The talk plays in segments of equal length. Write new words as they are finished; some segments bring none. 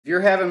If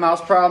you're having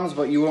mouse problems,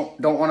 but you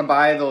don't want to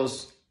buy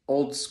those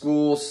old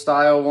school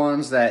style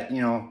ones that,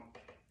 you know,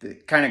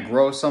 kind of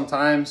gross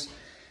sometimes,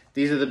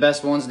 these are the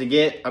best ones to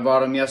get. I bought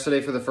them yesterday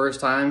for the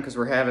first time because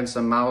we're having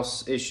some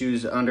mouse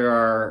issues under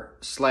our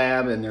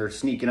slab and they're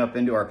sneaking up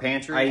into our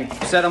pantry. I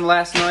set them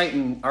last night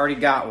and already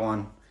got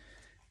one.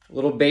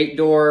 Little bait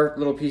door,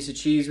 little piece of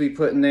cheese we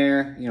put in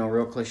there, you know,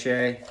 real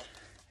cliche.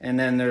 And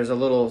then there's a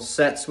little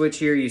set switch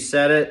here. You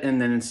set it and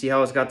then see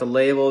how it's got the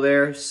label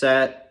there,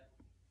 set.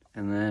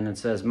 And then it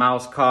says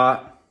mouse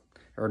caught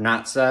or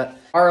not set.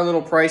 Are a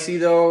little pricey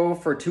though.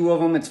 For 2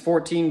 of them, it's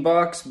 14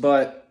 bucks.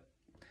 But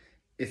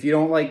if you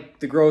don't like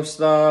the gross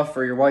stuff,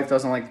 or your wife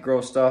doesn't like the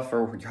gross stuff,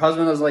 or your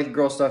husband doesn't like the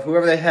gross stuff,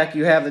 whoever the heck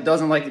you have that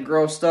doesn't like the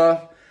gross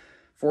stuff,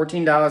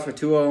 $14 for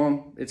 2 of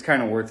them, it's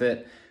kind of worth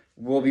it.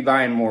 We'll be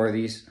buying more of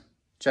these.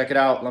 Check it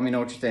out. Let me know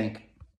what you think.